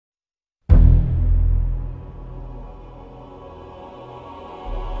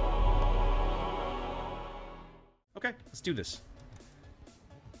Okay, let's do this.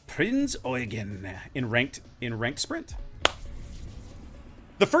 Prinz Eugen in ranked sprint.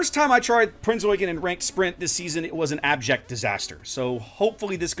 The first time I tried Prinz Eugen in ranked sprint this season, it was an abject disaster. So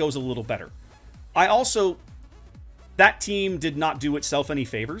hopefully this goes a little better. That team did not do itself any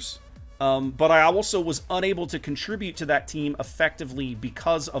favors. But I also was unable to contribute to that team effectively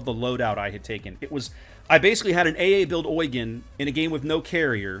because of the loadout I had taken. I basically had an AA build Eugen in a game with no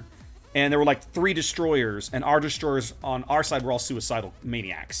carrier, and there were like 3 destroyers, and our destroyers on our side were all suicidal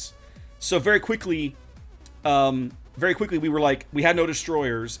maniacs. So very quickly we were like, we had no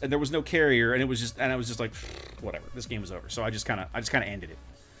destroyers, and there was no carrier, and I was just like, whatever, this game was over. So I just kind of ended it.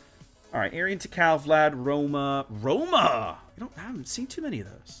 All right, Arian, Takal, Vlad, Roma. I haven't seen too many of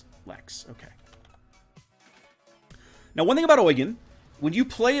those. Lex, okay. Now, one thing about Eugen, when you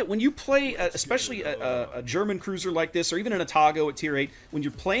play especially a German cruiser like this, or even an Atago at Tier 8, when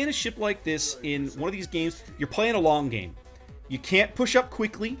you're playing a ship like this in one of these games, you're playing a long game. You can't push up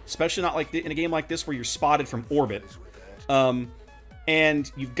quickly, especially not like in a game like this where you're spotted from orbit.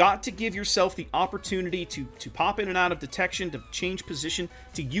 And you've got to give yourself the opportunity to pop in and out of detection, to change position,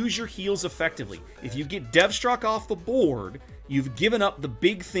 to use your heals effectively. If you get Devstruck off the board, you've given up the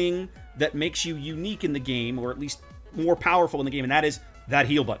big thing that makes you unique in the game, or at least more powerful in the game, and that is that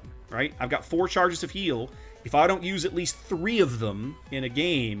heal button, right? I've got 4 charges of heal. If I don't use at least 3 of them in a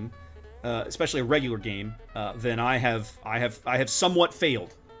game, especially a regular game, then I have somewhat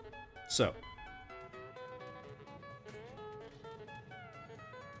failed. So.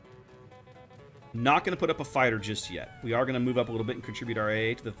 Not going to put up a fighter just yet. We are going to move up a little bit and contribute our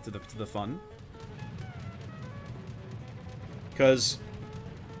AA to the fun. Because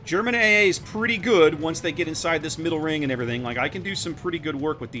German AA is pretty good once they get inside this middle ring and everything. Like, I can do some pretty good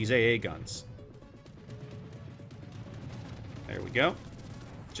work with these AA guns. There we go.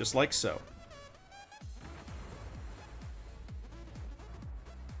 Just like so.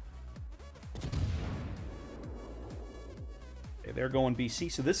 Okay, they're going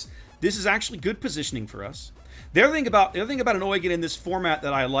BC. So this is actually good positioning for us. The other thing about an Eugen in this format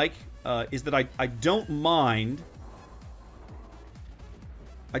that I like is that I don't mind.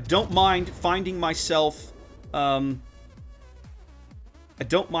 I don't mind finding myself. I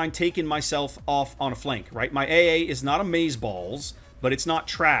don't mind taking myself off on a flank. Right, my AA is not amazeballs, but it's not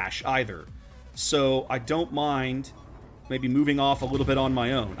trash either. So I don't mind maybe moving off a little bit on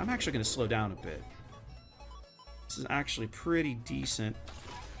my own. I'm actually going to slow down a bit. This is actually pretty decent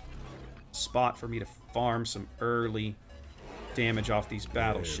spot for me to farm some early damage off these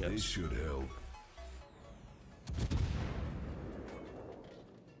battleships. This should help.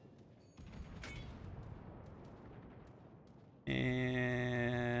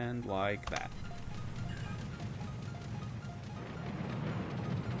 And like that.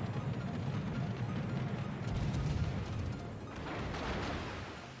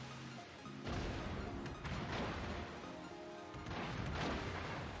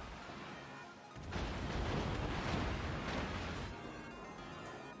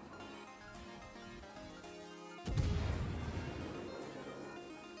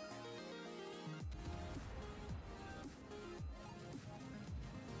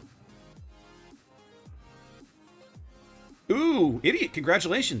 Ooh, idiot,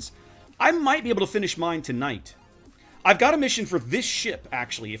 congratulations. I might be able to finish mine tonight. I've got a mission for this ship,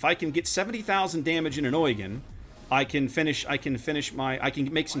 actually. If I can get 70,000 damage in an Eugen, I can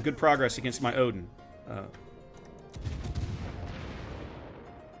make some good progress against my Odin.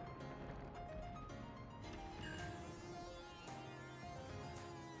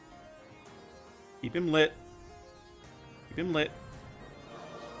 Keep him lit. Keep him lit.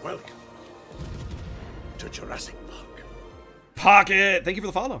 Welcome to Jurassic Park. Pocket! Thank you for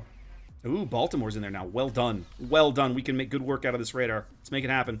the follow. Ooh, Baltimore's in there now. Well done. Well done. We can make good work out of this radar. Let's make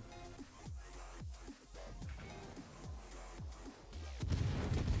it happen.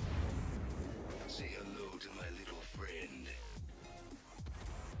 Say hello to my little friend.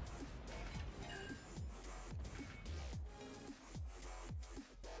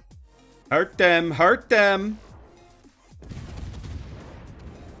 Hurt them. Hurt them.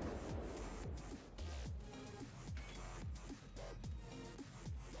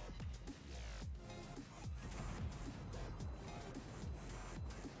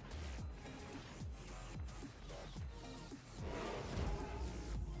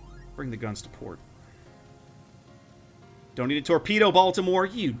 Bring the guns to port. Don't need a torpedo, Baltimore.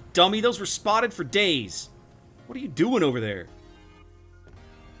 You dummy. Those were spotted for days. What are you doing over there?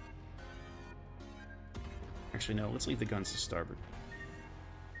 Actually, no. Let's leave the guns to starboard.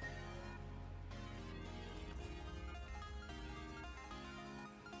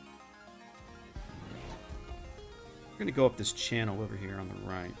 We're going to go up this channel over here on the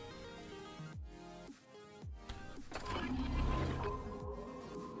right.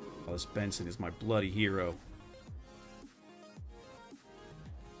 Oh, this Benson is my bloody hero.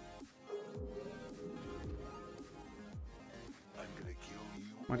 I'm gonna kill you.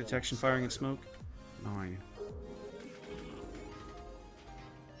 My detection firing and smoke? 9.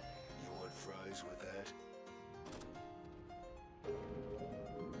 You want fries with that?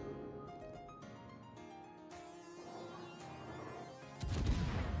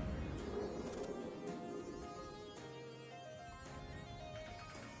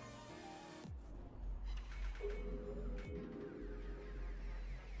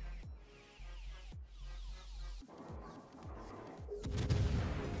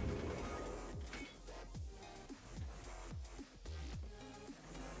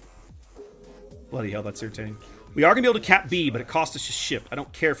 Bloody hell, that's irritating. We are going to be able to cap B, but it costs us a ship. I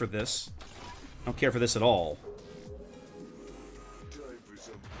don't care for this. I don't care for this at all. Time for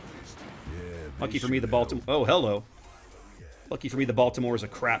some fisting. Lucky for me, the Baltimore... Oh, hello. Lucky for me, the Baltimore is a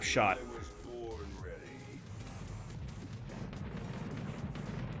crap shot. I was born ready.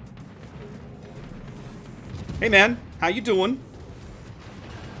 Hey, man. How you doing?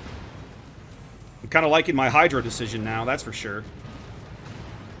 I'm kind of liking my Hydro decision now, that's for sure.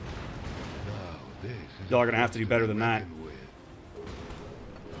 Y'all are going to have to do better than that. Did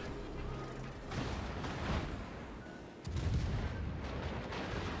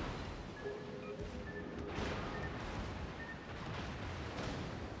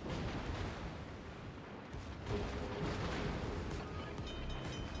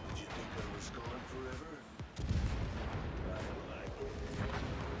you think I was gone forever? I like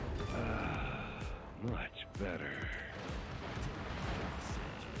it. Much better.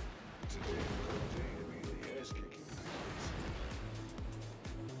 Today was a day to be in the ass-kicking phase.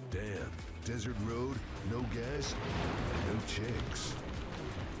 Damn. Desert road, no gas, no chicks.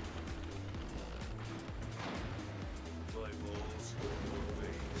 My balls, your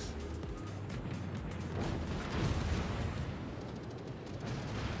face.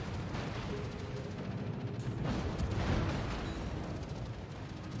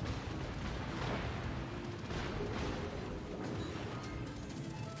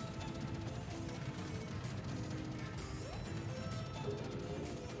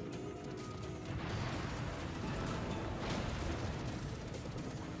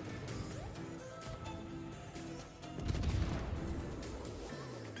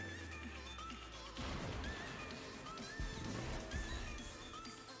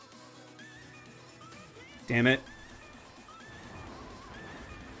 Damn it.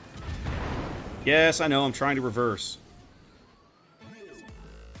 Yes, I know, I'm trying to reverse.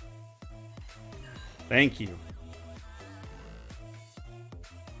 Thank you.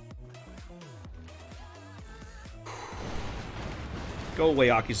 Go away,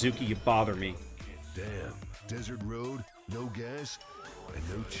 Akizuki, you bother me. Damn. Desert road, no gas, and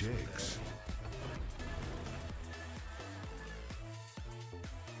no chicks.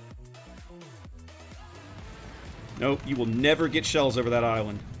 Nope, you will never get shells over that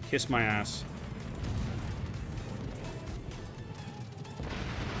island. Kiss my ass.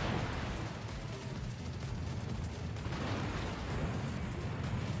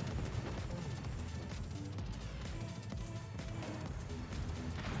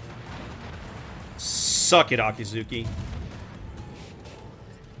 Suck it, Akizuki.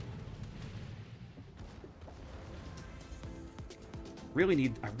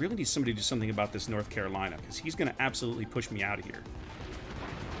 I really need somebody to do something about this North Carolina, because he's going to absolutely push me out of here.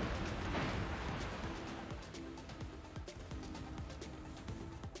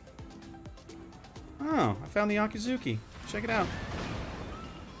 Oh, I found the Akizuki. Check it out.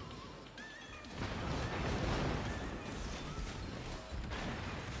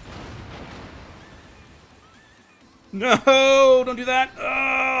 No, don't do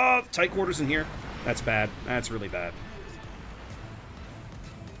that. Tight quarters in here. That's bad. That's really bad.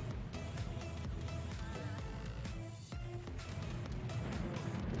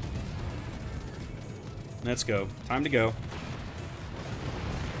 Let's go. Time to go.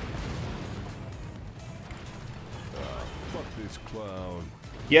 Fuck this clown.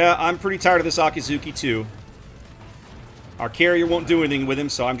 Yeah, I'm pretty tired of this Akizuki too. Our carrier won't do anything with him,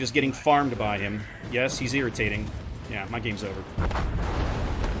 so I'm just getting farmed by him. Yes, he's irritating. Yeah, my game's over.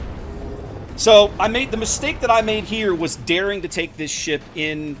 So, the mistake that I made here was daring to take this ship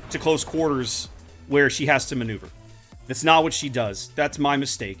into close quarters where she has to maneuver. That's not what she does. That's my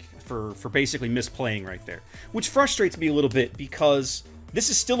mistake for basically misplaying right there. Which frustrates me a little bit because this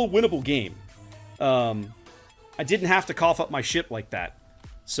is still a winnable game. I didn't have to cough up my ship like that.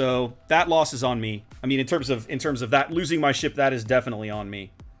 So that loss is on me. I mean, in terms of that losing my ship, that is definitely on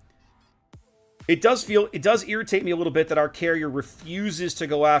me. It does irritate me a little bit that our carrier refuses to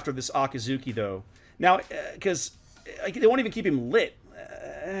go after this Akizuki, though. Now, because they won't even keep him lit.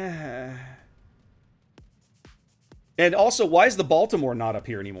 And also, why is the Baltimore not up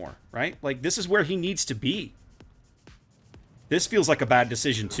here anymore, right? Like, this is where he needs to be. This feels like a bad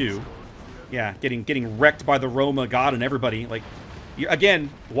decision, too. Yeah, getting wrecked by the Roma God and everybody. Like, again,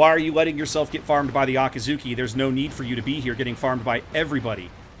 why are you letting yourself get farmed by the Akizuki? There's no need for you to be here getting farmed by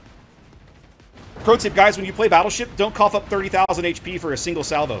everybody. Pro tip, guys, when you play Battleship, don't cough up 30,000 HP for a single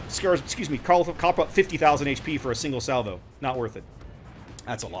salvo. Excuse me, cough up 50,000 HP for a single salvo. Not worth it.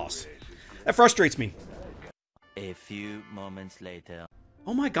 That's a loss. That frustrates me. A few moments later.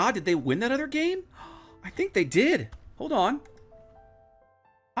 Oh my god, did they win that other game? I think they did. Hold on.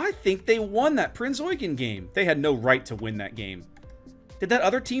 I think they won that Prinz Eugen game. They had no right to win that game. Did that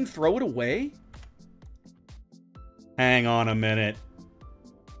other team throw it away? Hang on a minute.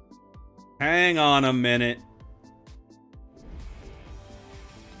 Hang on a minute.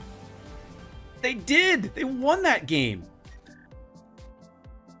 They did! They won that game.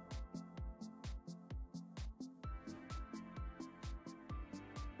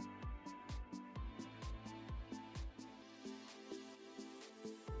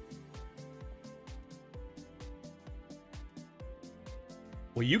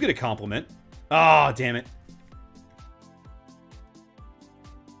 Well, you get a compliment. Oh, damn it.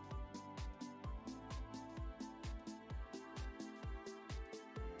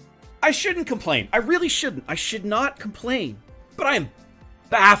 I shouldn't complain. I really shouldn't. I should not complain. But I am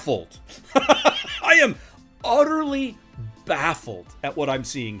baffled. I am utterly baffled at what I'm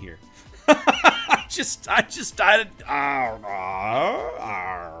seeing here.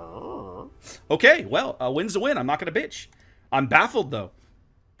 Okay, well, a win's a win. I'm not going to bitch. I'm baffled, though.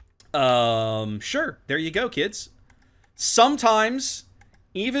 Sure. There you go, kids. Sometimes,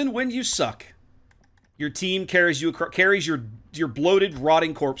 even when you suck, your team carries your bloated,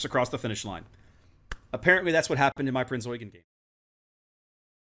 rotting corpse across the finish line. Apparently, that's what happened in my Prinz Eugen game.